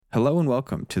Hello and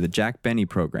welcome to the Jack Benny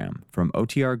program from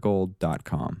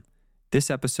OTRGold.com. This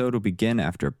episode will begin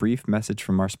after a brief message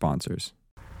from our sponsors.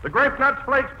 The Grape Nuts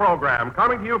Flakes program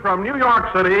coming to you from New York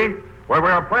City, where we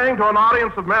are playing to an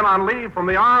audience of men on leave from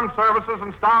the armed services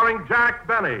and starring Jack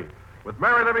Benny, with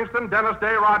Mary Livingston, Dennis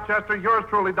Day, Rochester, yours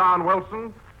truly, Don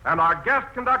Wilson, and our guest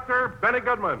conductor, Benny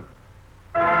Goodman.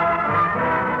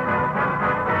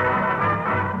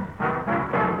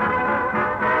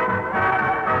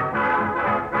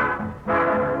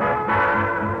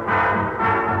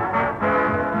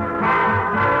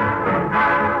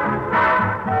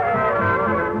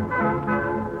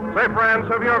 Say, friends,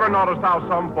 have you ever noticed how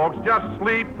some folks just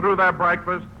sleep through their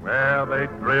breakfast? Well, they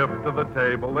drift to the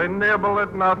table, they nibble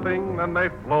at nothing, then they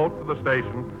float to the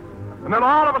station. And then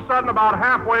all of a sudden, about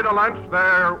halfway to lunch,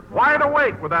 they're wide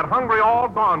awake with that hungry,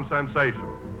 all-gone sensation.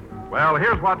 Well,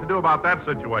 here's what to do about that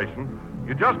situation.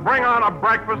 You just bring on a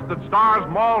breakfast that stars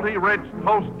malty, rich,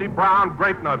 toasty, brown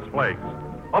grape nuts flakes.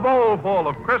 A bowl full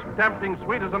of crisp, tempting,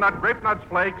 sweet-as-a-nut grape nuts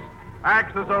flakes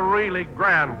acts as a really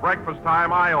grand breakfast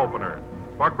time eye-opener.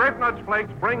 For Grape Nuts Flakes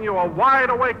bring you a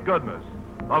wide-awake goodness,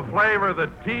 a flavor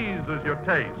that teases your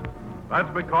taste.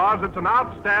 That's because it's an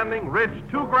outstanding, rich,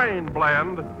 two-grain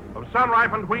blend of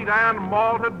sun-ripened wheat and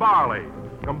malted barley,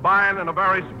 combined in a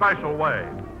very special way.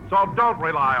 So don't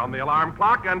rely on the alarm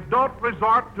clock and don't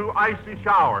resort to icy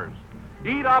showers.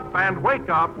 Eat up and wake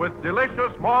up with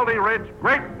delicious, malty, rich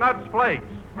Grape Nuts Flakes.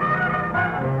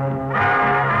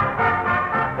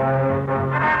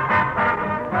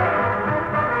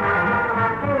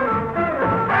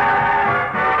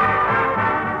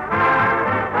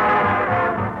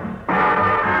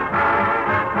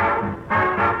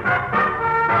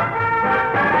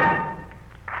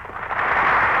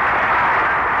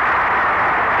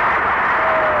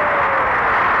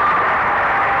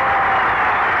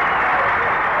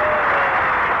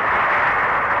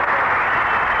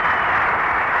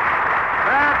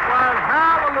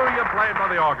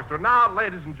 Now,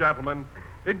 ladies and gentlemen,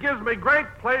 it gives me great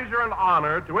pleasure and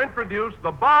honor to introduce the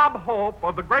Bob Hope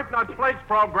of the Grape Nuts Flakes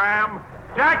program,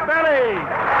 Jack Benny.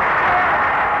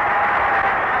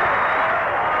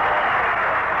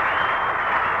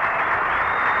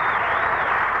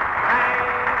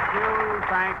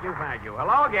 Thank you.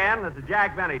 Hello again. This is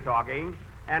Jack Benny talking.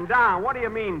 And, Don, what do you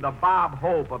mean, the Bob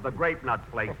Hope of the Grape Nuts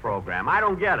Flakes program? I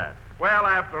don't get it. Well,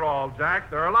 after all, Jack,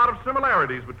 there are a lot of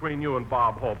similarities between you and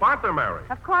Bob Hope, aren't there, Mary?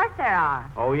 Of course there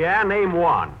are. Oh, yeah? Name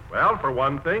one. Well, for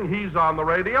one thing, he's on the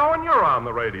radio and you're on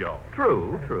the radio.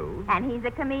 True. And he's a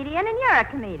comedian and you're a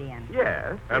comedian.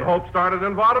 Yes. And Hope started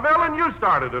in vaudeville and you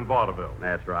started in vaudeville.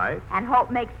 That's right. And Hope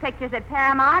makes pictures at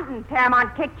Paramount and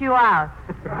Paramount kicked you out.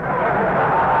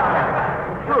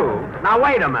 True. Now,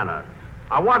 wait a minute.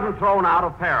 I wasn't thrown out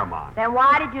of Paramount. Then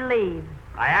why did you leave?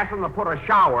 I asked them to put a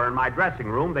shower in my dressing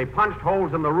room. They punched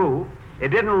holes in the roof. It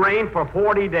didn't rain for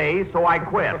 40 days, so I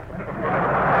quit.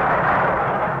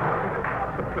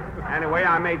 Anyway,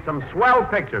 I made some swell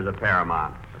pictures at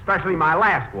Paramount, especially my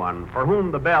last one, For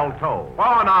Whom the Bell Tolls.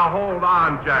 Oh, now, hold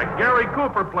on, Jack. Gary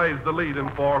Cooper plays the lead in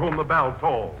For Whom the Bell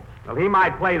Tolls. Well, he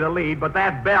might play the lead, but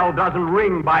that bell doesn't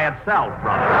ring by itself,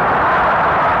 brother.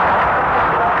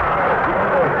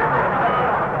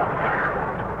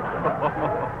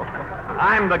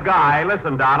 I'm the guy,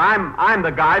 listen, Don, I'm the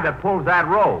guy that pulls that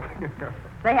rope. If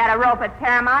they had a rope at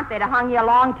Paramount, they'd have hung you a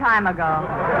long time ago.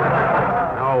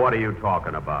 Oh, what are you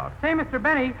talking about? Say, Mr.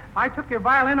 Benny, I took your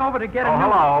violin over to get a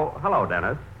new... Hello,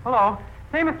 Dennis. Hello.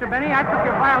 Say, Mr. Benny, I took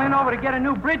your violin over to get a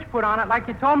new bridge put on it like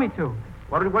you told me to.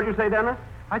 What did you say, Dennis?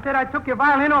 I said I took your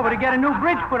violin over to get a new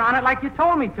bridge put on it like you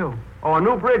told me to. Oh, a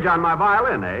new bridge on my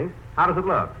violin, eh? How does it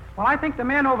look? Well, I think the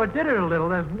man overdid it a little.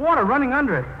 There's water running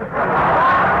under it.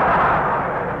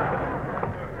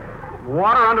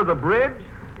 Water under the bridge?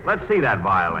 Let's see that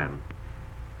violin.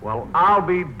 Well, I'll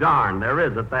be darned. There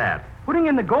is at that. Putting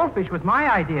in the goldfish was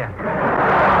my idea.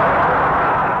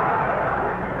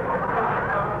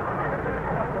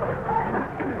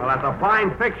 Well, that's a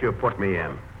fine fix you put me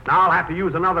in. Now I'll have to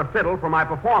use another fiddle for my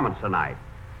performance tonight.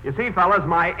 You see, fellas,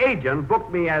 my agent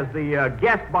booked me as the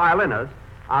guest violinist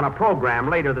on a program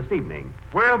later this evening.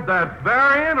 Well, that's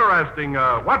very interesting.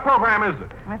 What program is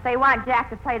it? If they want Jack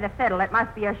to play the fiddle, it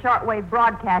must be a shortwave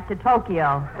broadcast to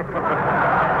Tokyo.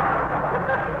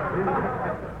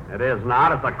 It is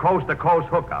not. It's a coast-to-coast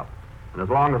hookup. And as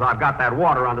long as I've got that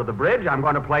water under the bridge, I'm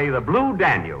going to play the Blue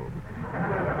Danube.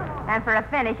 And for a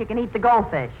finish, you can eat the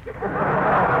goldfish.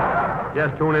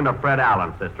 Just tune in to Fred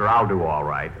Allen, sister. I'll do all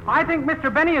right. I think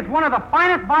Mr. Benny is one of the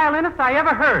finest violinists I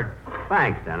ever heard.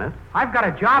 Thanks, Dennis. I've got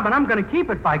a job, and I'm going to keep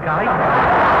it, by golly.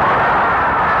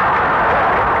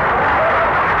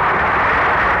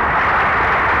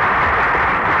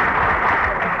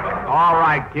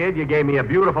 right, kid. You gave me a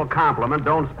beautiful compliment.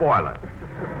 Don't spoil it.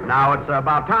 Now, it's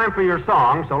about time for your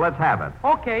song, so let's have it.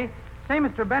 Okay. Say,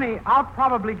 Mr. Benny, I'll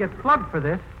probably get slugged for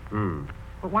this.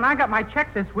 But when I got my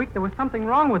check this week, there was something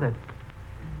wrong with it.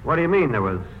 What do you mean there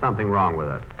was something wrong with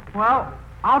it? Well,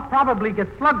 I'll probably get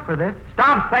slugged for this.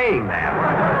 Stop saying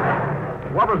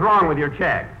that. What was wrong with your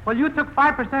check? Well, you took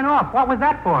 5% off. What was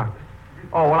that for?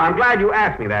 Oh, well, I'm glad you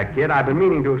asked me that, kid. I've been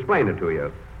meaning to explain it to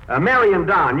you. Mary and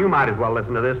Don, you might as well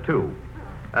listen to this, too.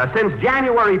 Since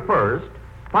January 1st,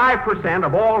 5%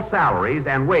 of all salaries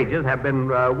and wages have been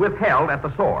withheld at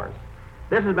the source.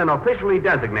 This has been officially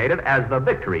designated as the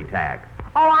victory tax.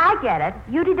 Oh, I get it.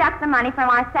 You deduct the money from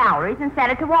our salaries and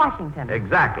send it to Washington.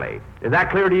 Exactly. Is that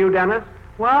clear to you, Dennis?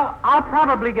 Well, I'll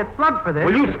probably get slugged for this.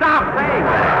 Will you stop saying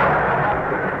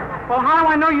that? Well, how do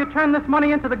I know you turned this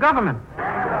money into the government?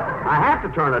 I have to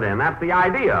turn it in. That's the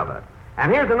idea of it.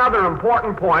 And here's another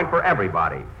important point for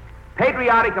everybody.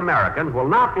 Patriotic Americans will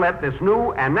not let this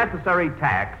new and necessary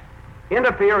tax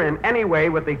interfere in any way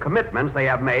with the commitments they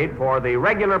have made for the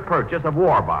regular purchase of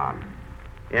war bonds.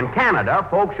 In Canada,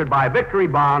 folks should buy victory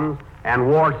bonds and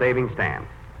war-saving stamps.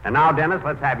 And now, Dennis,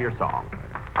 let's have your song.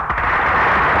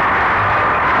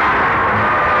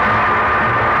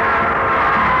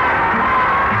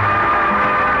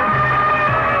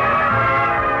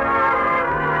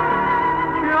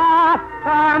 Just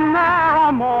stand there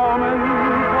a moment,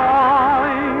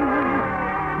 darling.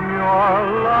 You're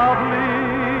lovely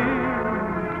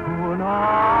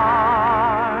tonight.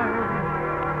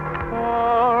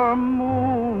 For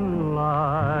moonlight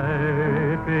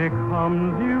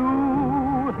becomes you.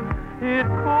 It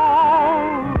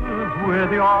goes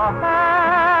with your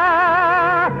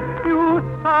hair. You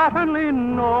certainly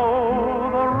know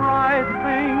the right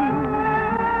thing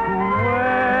to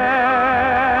wear.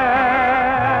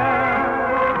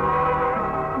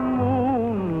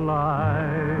 Moonlight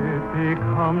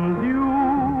becomes you.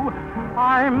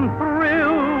 I'm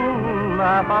thrilled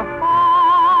at the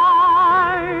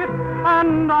sight,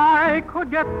 and I could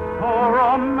get so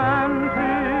romantic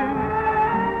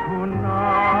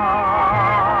tonight.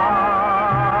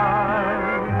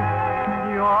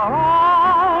 You're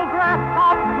all dressed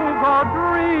up to go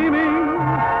dreaming.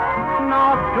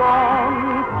 Now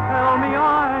don't tell me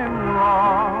I'm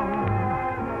wrong.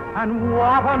 And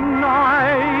what a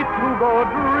night to go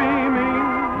dreaming.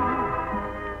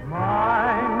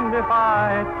 Mind if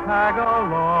I tag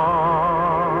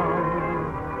along?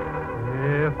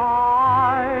 If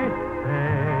I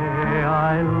say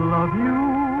I love you,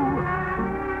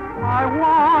 I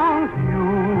want you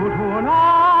to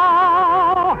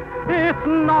know it's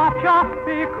not just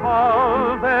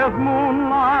because there's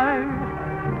moonlight,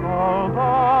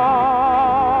 although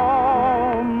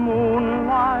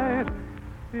moonlight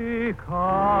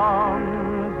becomes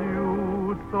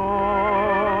you so.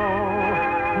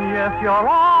 Yes, you're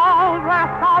all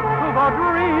dressed up to go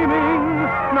dreaming.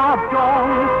 Now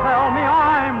don't tell me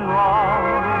I'm wrong.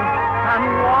 And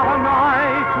what a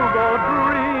night to go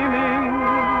dreaming.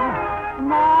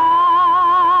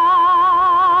 Mind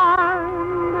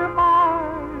if I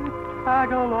tag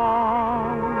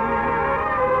along?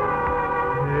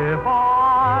 If I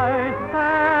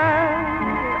say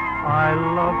I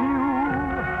love you,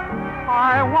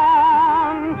 I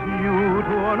want you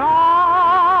to know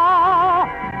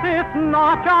it's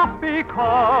not just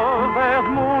because there's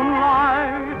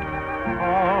moonlight,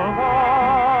 although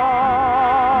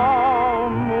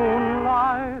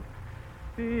moonlight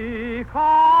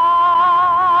becomes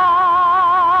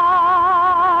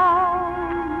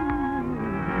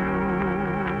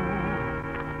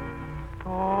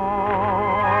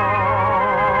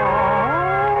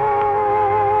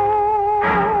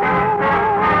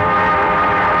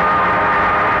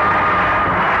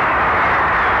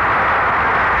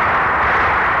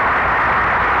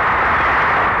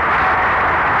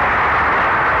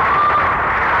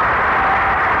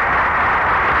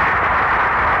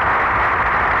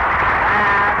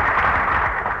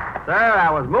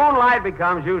Moonlight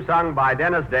Becomes You, sung by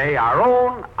Dennis Day, our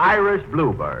own Irish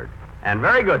Bluebird. And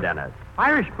very good, Dennis.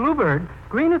 Irish bluebird?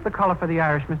 Green is the color for the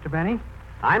Irish, Mr. Benny.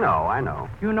 I know.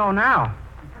 You know now.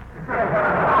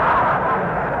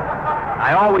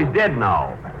 I always did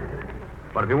know.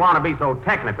 But if you want to be so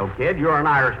technical, kid, you're an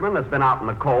Irishman that's been out in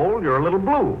the cold. You're a little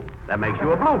blue. That makes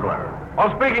you a bluebird.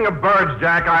 Well, speaking of birds,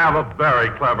 Jack, I have a very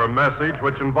clever message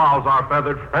which involves our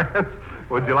feathered friends.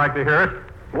 Would you like to hear it?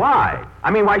 Why?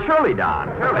 Why, surely, Don.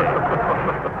 Surely.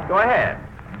 Go ahead.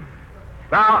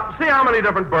 Now, see how many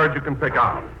different birds you can pick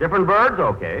out. Different birds?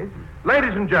 Okay.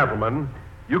 Ladies and gentlemen,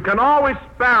 you can always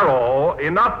sparrow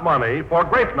enough money for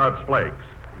grape nuts flakes,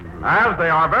 as they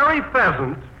are very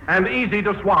pheasant and easy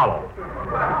to swallow.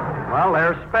 Well,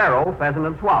 there's sparrow, pheasant,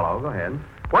 and swallow. Go ahead.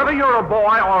 Whether you're a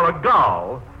boy or a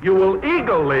gull, you will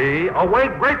eagerly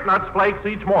await grape nuts flakes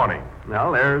each morning.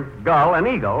 Well, there's gull and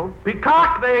eagle.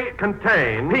 Peacock they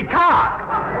contain. Peacock!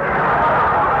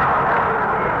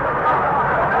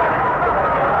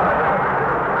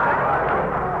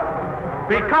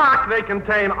 Peacock they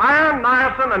contain iron,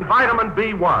 niacin, and vitamin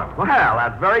B1. Well,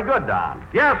 that's very good, Don.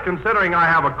 Yes, considering I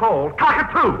have a cold.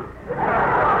 Cockatoo!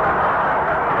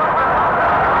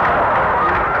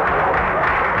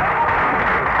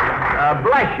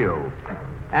 Bless you.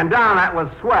 And Don, that was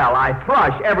swell. I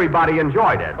thrush. Everybody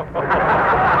enjoyed it.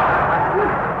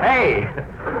 Hey,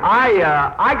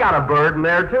 I got a bird in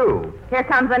there, too. Here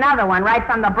comes another one right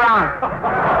from the Bronx.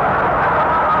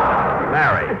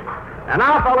 Mary. And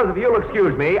now, fellas, if you'll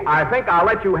excuse me, I think I'll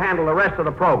let you handle the rest of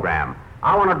the program.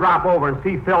 I want to drop over and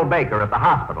see Phil Baker at the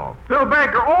hospital. Phil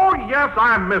Baker? Oh, yes,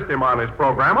 I missed him on his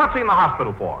program. What's he in the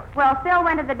hospital for? Well, Phil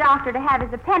went to the doctor to have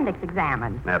his appendix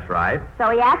examined. That's right. So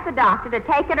he asked the doctor to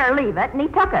take it or leave it, and he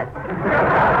took it.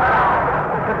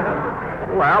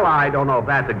 Well, I don't know if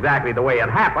that's exactly the way it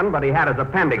happened, but he had his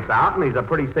appendix out, and he's a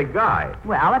pretty sick guy.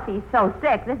 Well, if he's so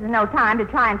sick, this is no time to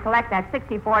try and collect that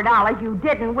 $64 you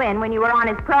didn't win when you were on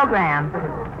his program.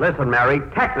 Listen, Mary,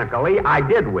 technically, I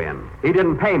did win. He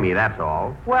didn't pay me, that's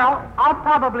all. Well, I'll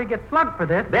probably get slugged for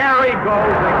this. There he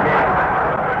goes again.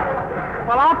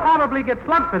 Well, I'll probably get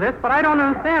slugged for this, but I don't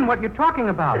understand what you're talking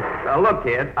about. Look,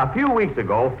 kid, a few weeks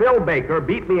ago, Phil Baker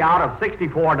beat me out of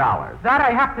 $64. That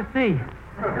I have to see.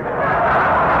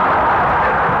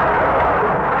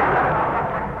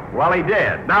 Well, he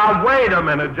did. Now, wait a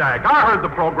minute, Jack. I heard the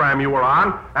program you were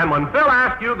on, and when Phil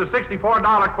asked you the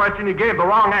 $64 question, you gave the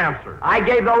wrong answer. I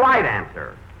gave the right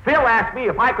answer. Phil asked me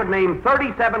if I could name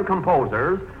 37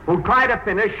 composers who tried to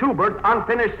finish Schubert's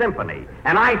Unfinished Symphony,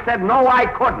 and I said no, I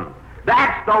couldn't.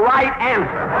 That's the right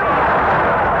answer.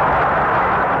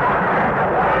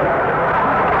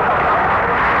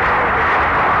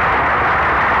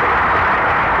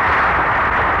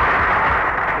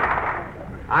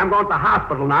 I'm going to the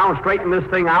hospital now and straighten this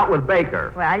thing out with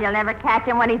Baker. Well, you'll never catch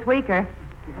him when he's weaker.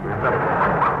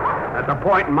 That's a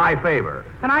point in my favor.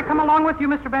 Can I come along with you,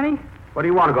 Mr. Benny? What do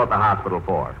you want to go to the hospital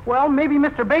for? Well, maybe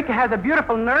Mr. Baker has a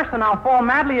beautiful nurse, and I'll fall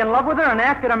madly in love with her and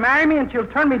ask her to marry me, and she'll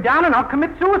turn me down, and I'll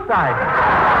commit suicide.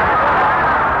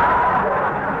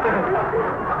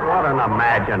 What an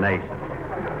imagination.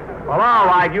 Well, all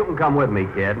right, you can come with me,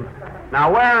 kid. Now,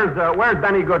 where's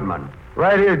Benny Goodman?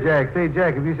 Right here, Jack. Say,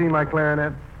 Jack, have you seen my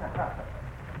clarinet?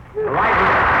 Right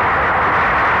here.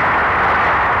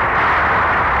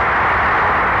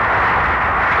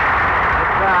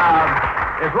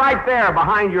 It's right there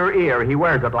behind your ear. He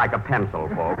wears it like a pencil,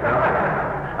 folks.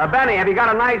 Benny, have you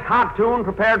got a nice hot tune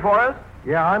prepared for us?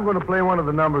 Yeah, I'm going to play one of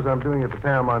the numbers I'm doing at the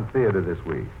Paramount Theater this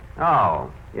week. Oh,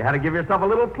 you had to give yourself a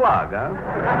little plug, huh?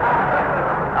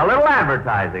 A little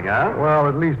advertising, huh? Well,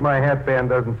 at least my hatband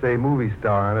doesn't say movie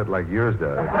star on it like yours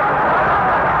does. All right.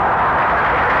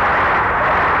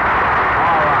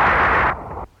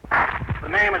 The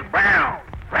name is Brown.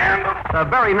 Randall.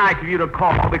 Very nice of you to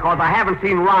call because I haven't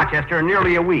seen Rochester in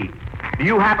nearly a week. Do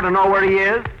you happen to know where he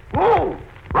is? Who?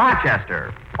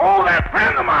 Rochester. Oh, that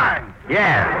friend of mine.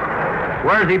 Yes.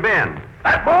 Where's he been?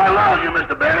 That boy loves you,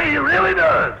 Mr. Benny. He really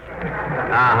does.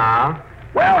 Uh-huh.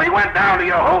 Well, he went down to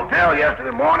your hotel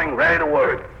yesterday morning, ready to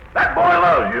work. That boy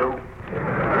loves you.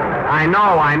 I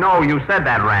know. You said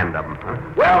that random.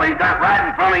 Well, he got right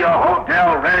in front of your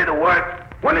hotel, ready to work,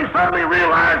 when he suddenly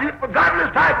realized he'd forgotten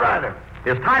his typewriter.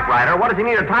 His typewriter? What does he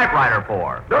need a typewriter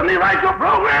for? Doesn't he write your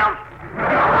programs?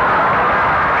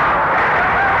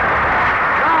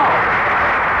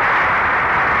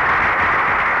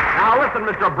 Now, listen,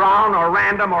 Mr. Brown or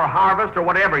Random or Harvest or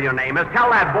whatever your name is, tell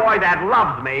that boy that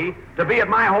loves me to be at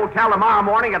my hotel tomorrow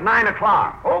morning at 9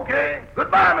 o'clock. Okay.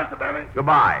 Goodbye, Mr. Benny.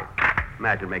 Goodbye.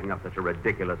 Imagine making up such a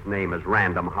ridiculous name as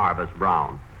Random Harvest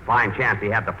Brown. Fine chance he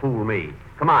had to fool me.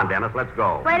 Come on, Dennis, let's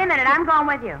go. Wait a minute, I'm going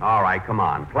with you. All right, come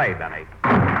on. Play, Benny.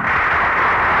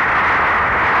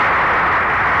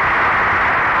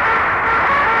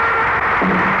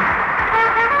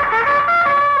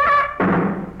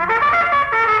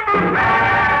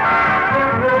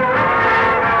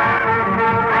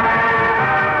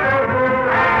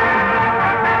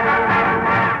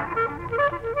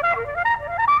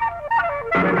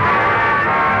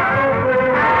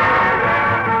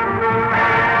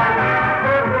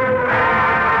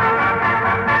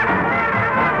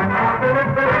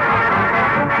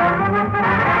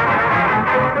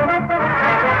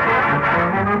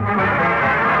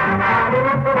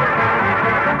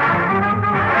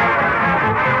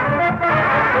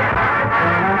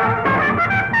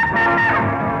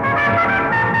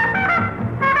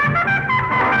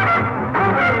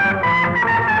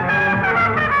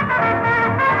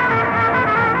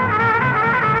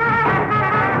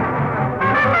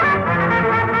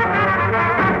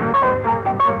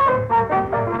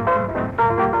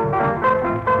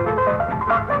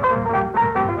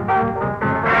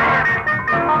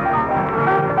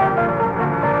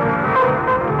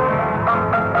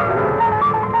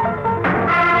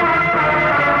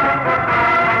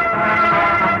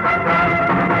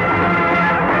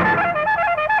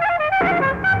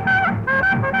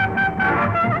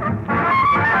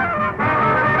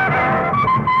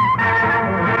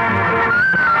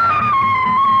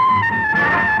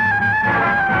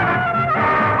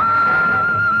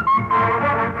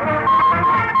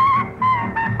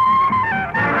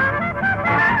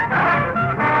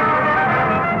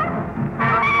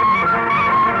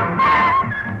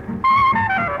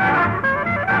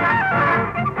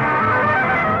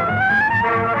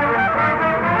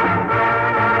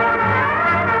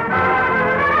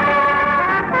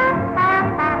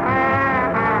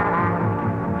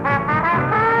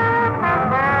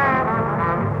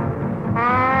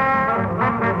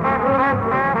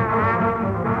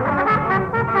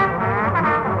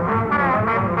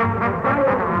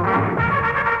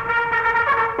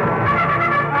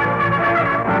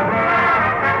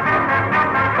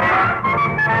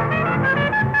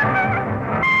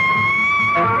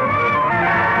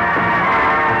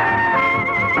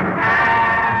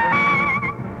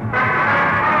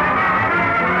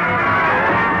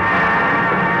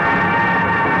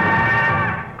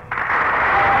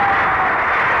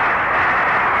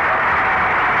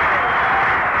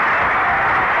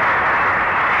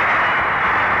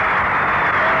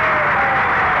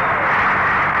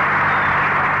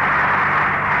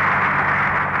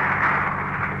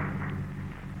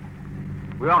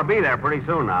 ought to be there pretty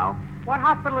soon now. What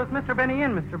hospital is Mr. Benny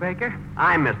in, Mr. Baker?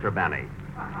 I'm Mr. Benny.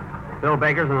 Phil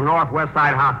Baker's in the Northwest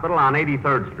Side Hospital on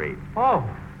 83rd Street. Oh.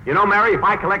 You know, Mary, if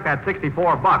I collect that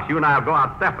 $64, you and I will go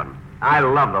out stepping. I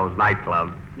love those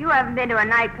nightclubs. You haven't been to a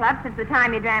nightclub since the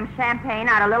time you drank champagne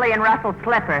out of Lillian Russell's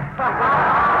slipper.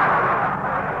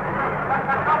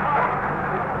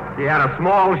 She had a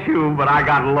small shoe, but I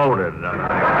got loaded.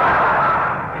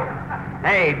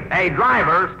 Hey,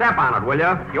 driver, step on it, will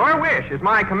you? Your wish is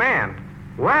my command.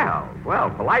 Well,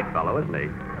 polite fellow, isn't he?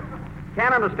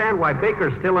 Can't understand why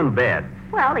Baker's still in bed.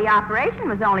 Well, the operation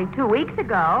was only 2 weeks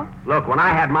ago. Look, when I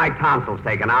had my tonsils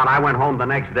taken out, I went home the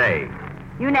next day.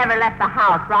 You never left the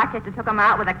house. Rochester took him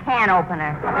out with a can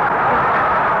opener.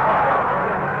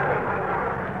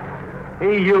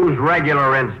 He used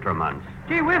regular instruments.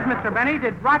 Gee whiz, Mr. Benny,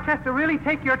 did Rochester really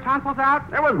take your tonsils out?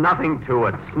 There was nothing to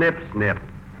it. Snip, snip.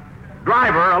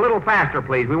 Driver, a little faster,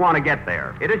 please. We want to get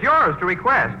there. It is yours to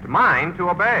request, mine to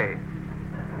obey.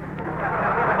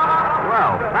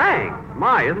 Well, thanks.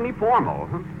 My, isn't he formal?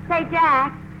 Say,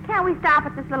 Jack, can't we stop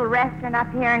at this little restaurant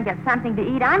up here and get something to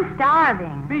eat? I'm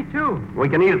starving. Me too. We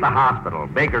can eat at the hospital.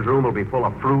 Baker's room will be full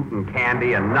of fruit and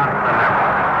candy and nuts and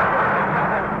everything.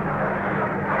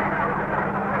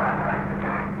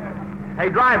 Hey,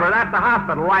 driver, that's the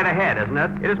hospital right ahead, isn't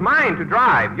it? It is mine to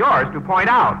drive, yours to point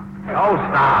out. Oh,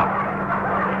 stop.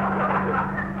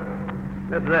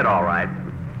 This is it, all right.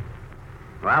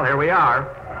 Well, here we are.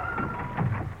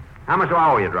 How much do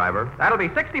I owe you, driver? That'll be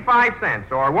 65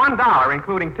 cents, or $1,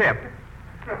 including tip.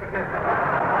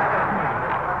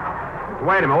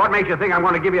 Wait a minute. What makes you think I'm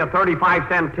going to give you a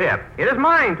 35-cent tip? It is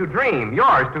mine to dream,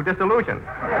 yours to disillusion.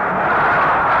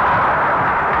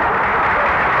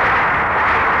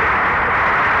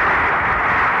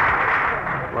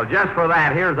 Well, just for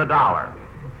that, here's $1.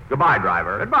 Goodbye,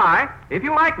 driver. Goodbye. If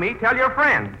you like me, tell your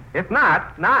friend. If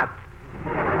not, not.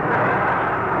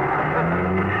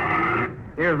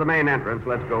 Here's the main entrance.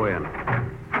 Let's go in.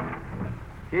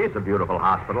 Gee, it's a beautiful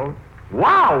hospital.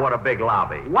 Wow, what a big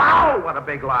lobby. Wow, what a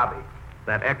big lobby.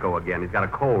 That echo again. He's got a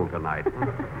cold tonight.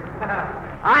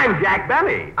 I'm Jack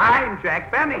Benny. I'm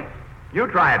Jack Benny. You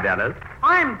try it, Dennis.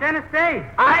 I'm Dennis Day.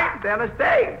 I'm Dennis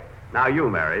Day. Now you,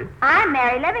 Mary. I'm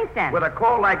Mary Livingston. With a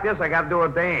cold like this, I got to do a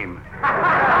dame.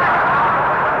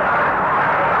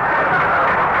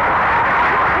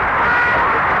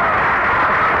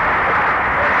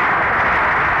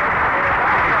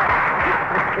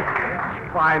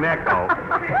 Fine echo.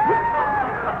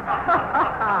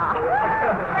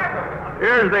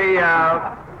 Here's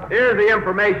the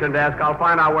information desk. I'll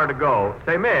find out where to go.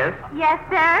 Say, miss, Yes,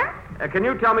 sir? can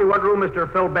you tell me what room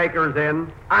Mr. Phil Baker's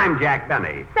in? I'm Jack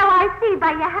Benny. So I see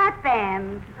by your hat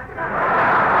bands.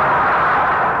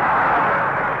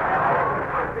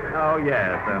 Oh,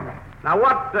 yes. Now,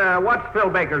 what's Phil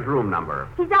Baker's room number?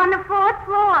 He's on the 4th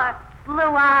floor.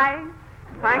 Blue eyes.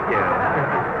 Thank you.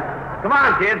 Come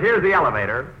on, kids. Here's the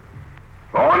elevator.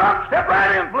 Going up. Step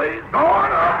right in, please.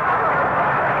 Going up.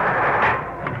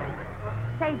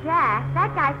 Say, Jack,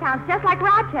 that guy sounds just like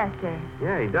Rochester.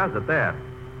 Yeah, he does at that.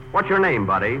 What's your name,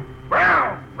 buddy?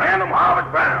 Brown. Random Harvard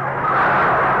Brown.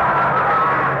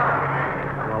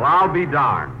 Well, I'll be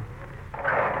darned.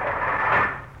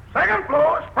 Second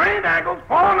floor, sprained ankles,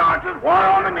 fallen arches, water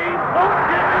on the knees, both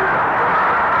kidneys,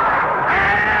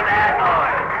 and that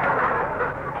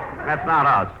noise. That's not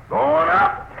us. Going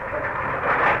up.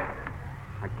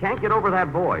 I can't get over that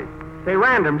voice. Say,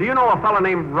 Random, do you know a fellow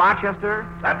named Rochester?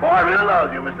 That boy really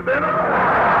loves you, Mr. Benner.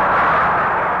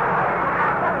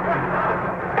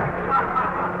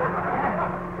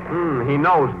 He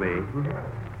knows me.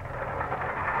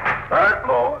 Third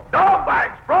floor, dog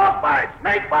bites, frost bites,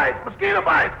 snake bites, mosquito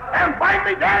bites, and bite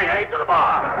me, Daddy, ain't to the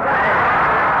bar.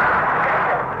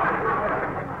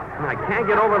 I can't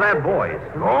get over that voice.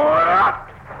 Going up.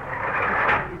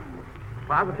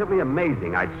 Positively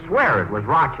amazing. I'd swear it was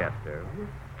Rochester.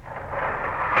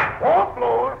 Fourth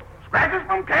floor, scratches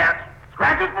from cats,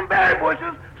 scratches from berry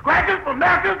bushes, scratches from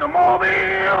nurses to mobile.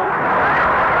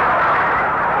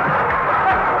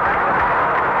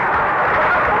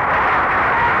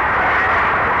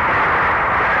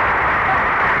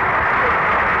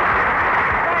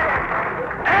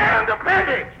 And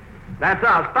appendix. That's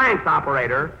us. Thanks,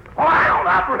 operator. Oh, I don't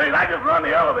operate. I just run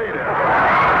the elevator.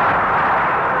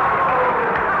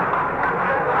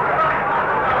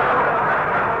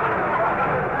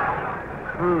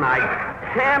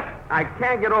 I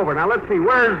can't get over. Now, let's see.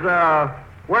 Where's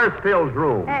Phil's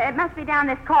room? It must be down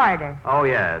this corridor. Oh,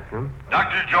 yes.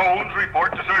 Dr. Jones,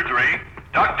 report to surgery.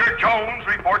 Dr. Jones,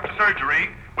 report to surgery.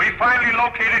 We finally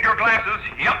located your glasses.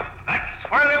 Yep,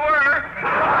 that's where they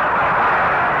were.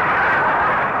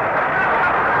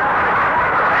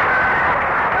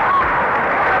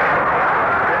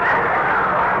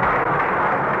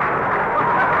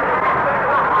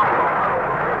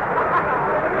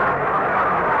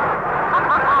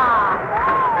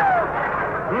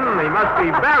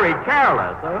 Very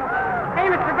careless, huh? Hey,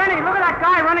 Mr. Benny, look at that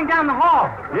guy running down the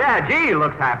hall. Yeah, gee, he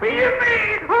looks happy.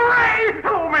 Yippee! Hooray!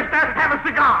 Hello, mister. Have a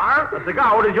cigar? A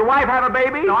cigar? Oh, did your wife have a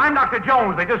baby? No, I'm Dr.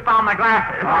 Jones. They just found my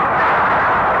glasses.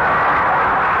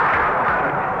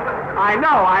 I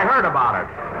know. I heard about it.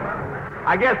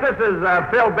 I guess this is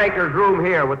Phil Baker's room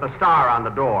here with the star on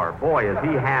the door. Boy, is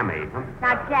he hammy.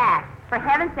 Now, Jack, for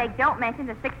heaven's sake, don't mention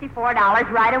the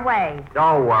 $64 right away.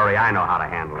 Don't worry. I know how to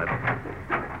handle it.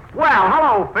 Well,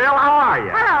 hello, Phil. How are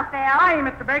you? Hello, Phil. Hi,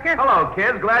 Mr. Baker. Hello,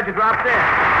 kids. Glad you dropped in.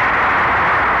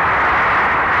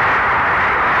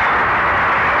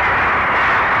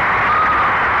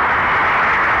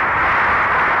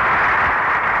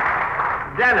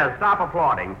 Dennis, stop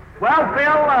applauding. Well, Phil,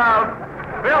 old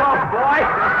boy.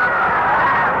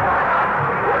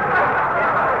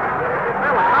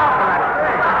 Phil, stop that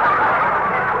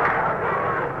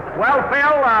thing. Well,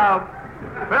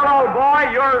 Phil, old boy,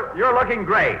 you're looking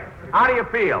great. How do you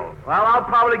feel? Well, I'll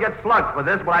probably get slugged for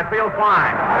this, but I feel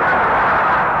fine.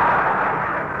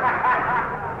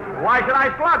 Why should I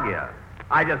slug you?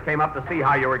 I just came up to see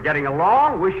how you were getting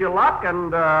along, wish you luck,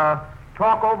 and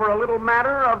talk over a little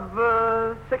matter of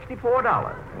 $64.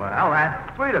 Well,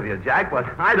 that's sweet of you, Jack, but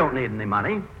I don't need any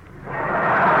money.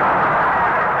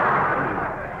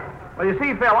 Well, you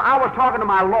see, Phil, I was talking to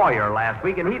my lawyer last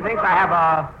week, and he thinks I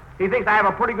have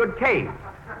a pretty good case.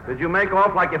 Did you make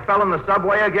off like you fell in the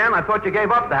subway again? I thought you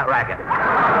gave up that racket.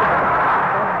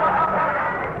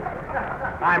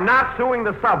 I'm not suing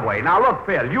the subway. Now, look,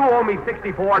 Phil, you owe me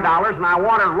 $64, and I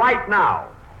want it right now.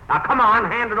 Now, come on,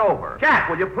 hand it over. Jack,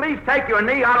 will you please take your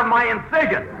knee out of my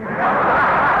incision?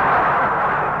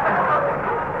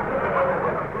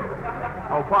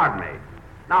 Oh, pardon me.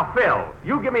 Now, Phil,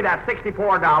 you give me that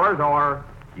 $64 or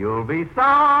you'll be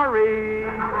sorry.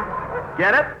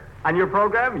 Get it? On your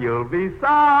program, you'll be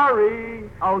sorry.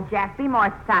 Oh, Jack, be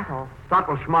more subtle.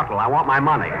 Subtle schmuttle. I want my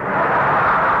money.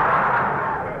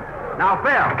 Now,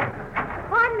 Phil.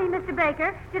 Pardon me, Mr.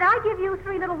 Baker. Did I give you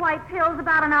 3 little white pills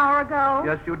about an hour ago?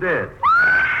 Yes, you did.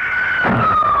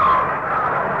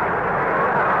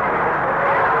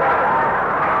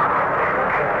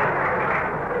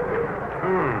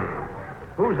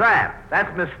 Who's that?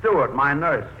 That's Miss Stewart, my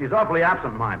nurse. She's awfully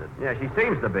absent-minded. Yeah, she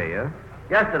seems to be, huh?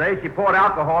 Yesterday, she poured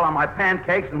alcohol on my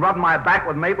pancakes and rubbed my back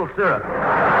with maple syrup.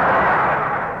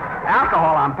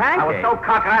 Alcohol on pancakes? I was so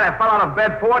cockeyed I fell out of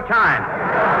bed 4 times.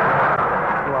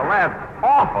 Well, that's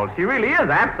awful. She really is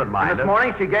absent-minded. And this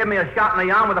morning, she gave me a shot in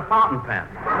the arm with a fountain pen.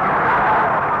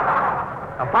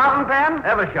 A fountain pen?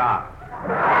 Eversharp.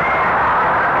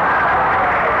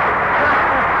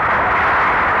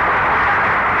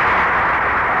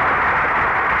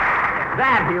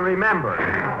 That he remembered.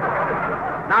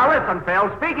 Now, listen, Phil,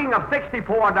 speaking of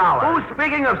 $64... Who's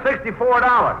speaking of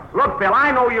 $64? Look, Phil,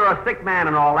 I know you're a sick man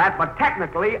and all that, but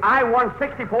technically, I won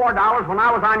 $64 when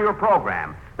I was on your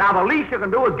program. Now, the least you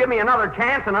can do is give me another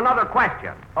chance and another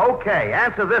question. Okay,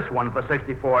 answer this one for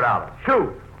 $64.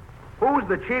 Shoot. Who's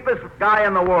the cheapest guy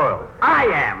in the world? I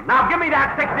am. Now, give me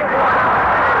that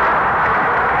 $64.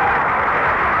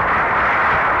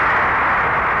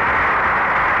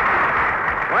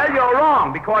 Well, you're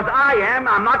wrong, because I'm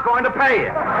not going to pay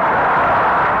you.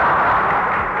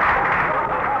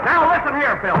 Now, listen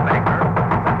here, Phil Baker.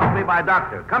 That must be my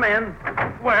doctor. Come in.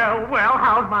 Well,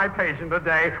 how's my patient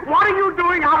today? What are you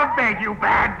doing out of bed, you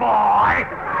bad boy?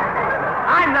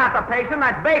 I'm not the patient.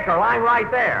 That's Baker lying right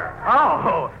there.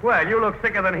 Oh, well, you look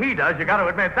sicker than he does. You got to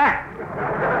admit that.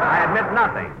 I admit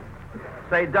nothing.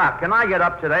 Say, Doc, can I get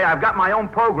up today? I've got my own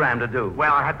program to do.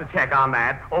 Well, I have to check on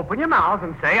that. Open your mouth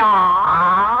and say,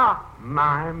 ah.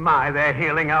 My, they're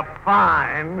healing up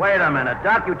fine. Wait a minute,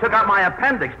 Doc. You took out my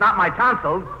appendix, not my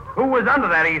tonsils. Who was under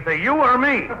that ether, you or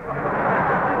me?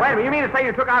 Wait a minute, you mean to say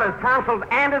you took out his tonsils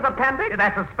and his appendix?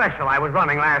 That's a special I was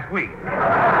running last week.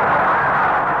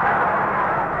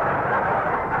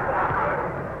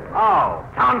 Oh.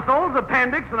 Tonsils,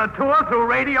 appendix, and a tour through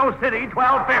Radio City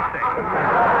 1250.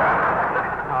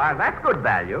 Oh, that's good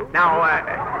value. Now,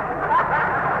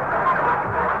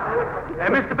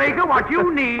 Mr. Baker, what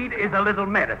you need is a little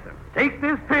medicine. Take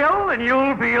this pill and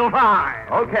you'll feel fine.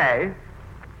 Okay.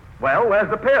 Well, where's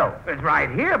the pill? It's right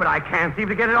here, but I can't seem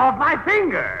to get it off my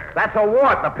finger. That's a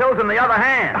wart. The pill's in the other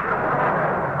hand.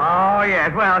 Oh,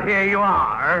 yes. Well, here you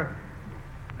are.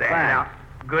 There. Thanks. Now,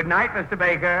 good night, Mr.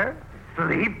 Baker.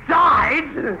 Sleep tight.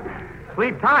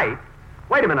 Sleep tight?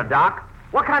 Wait a minute, Doc.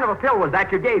 What kind of a pill was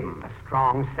that you gave him? A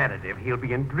strong sedative. He'll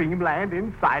be in dreamland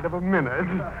inside of a minute.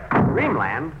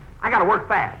 Dreamland? I gotta work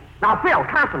fast. Now, Phil,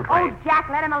 concentrate. Oh, Jack,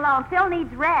 let him alone. Phil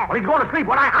needs rest. Well, he's going to sleep.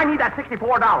 Well, I need that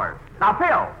 $64. Now,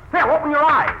 Phil, open your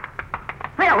eyes.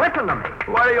 Phil, listen to me.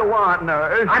 What do you want,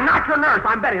 nurse? I'm not your nurse.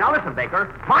 I'm Betty. Now, listen,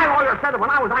 Baker. My lawyer said that when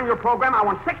I was on your program, I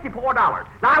won $64. Now,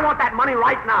 I want that money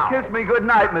right now. Kiss me good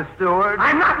night, Miss Stewart.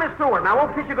 I'm not Miss Stewart, and I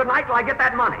won't kiss you good night till I get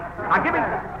that money. Now, give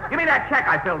me that check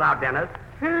I filled out, Dennis.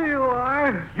 Here you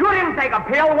are. You didn't take a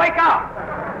pill. Wake up.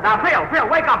 Now, Phil,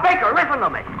 wake up. Baker, listen to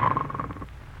me.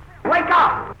 Wake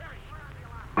up.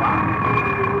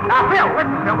 Now, Phil,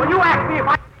 listen, Phil. When you ask me if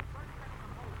I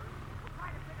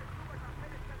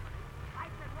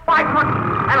couldn't,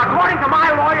 and according to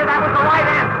my lawyer, that was the right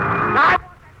answer. Now,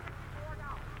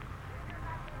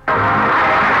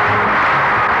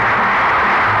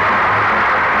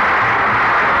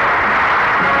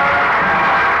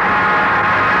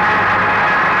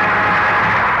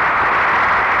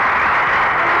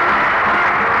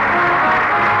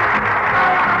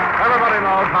 Everybody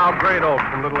knows how great oaks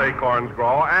and little acorns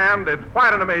grow, and it's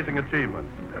quite an amazing achievement.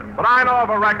 But I know of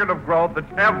a record of growth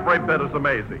that's every bit as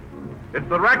amazing. It's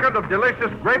the record of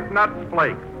delicious Grape Nuts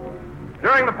Flakes.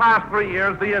 During the past 3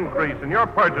 years, the increase in your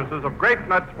purchases of Grape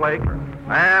Nuts Flakes,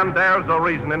 and there's a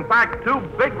reason. In fact, 2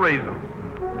 big reasons.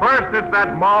 First, it's that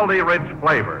malty, rich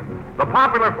flavor. The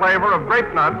popular flavor of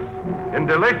Grape Nuts in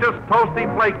delicious, toasty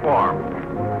flake form.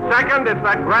 Second, it's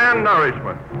that grand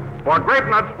nourishment. For Grape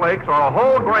Nuts Flakes are a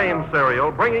whole grain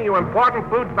cereal bringing you important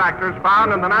food factors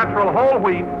found in the natural whole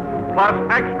wheat plus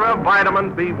extra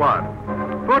vitamin B1.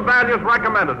 Food values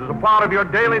recommended as a part of your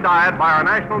daily diet by our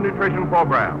National Nutrition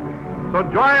Program. So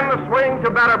join the swing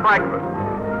to better breakfast.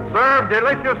 Serve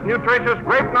delicious, nutritious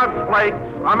Grape Nuts Flakes,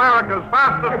 America's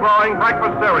fastest-growing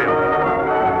breakfast cereal.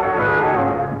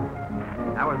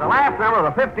 that was the last number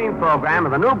of the 15th program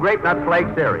of the new Grape Nuts Flake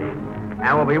series.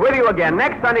 And we'll be with you again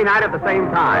next Sunday night at the same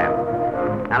time.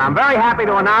 And I'm very happy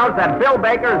to announce that Bill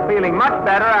Baker is feeling much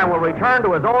better and will return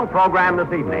to his own program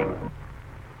this evening.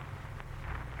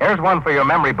 Here's one for your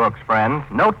memory books, friends.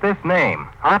 Note this name,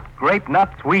 Hot Grape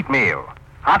Nuts Wheat Meal.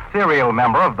 Hot cereal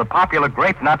member of the popular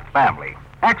Grape Nuts family.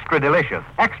 Extra delicious,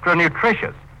 extra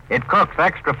nutritious. It cooks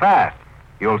extra fast.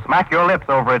 You'll smack your lips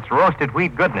over its roasted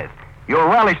wheat goodness. You'll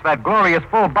relish that glorious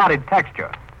full-bodied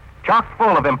texture. Chock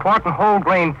full of important whole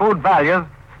grain food values,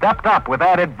 stepped up with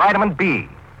added vitamin B.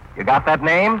 You got that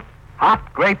name? Hot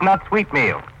Grape Nuts Wheat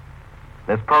Meal.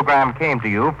 This program came to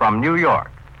you from New York.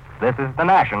 This is the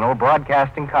National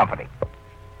Broadcasting Company.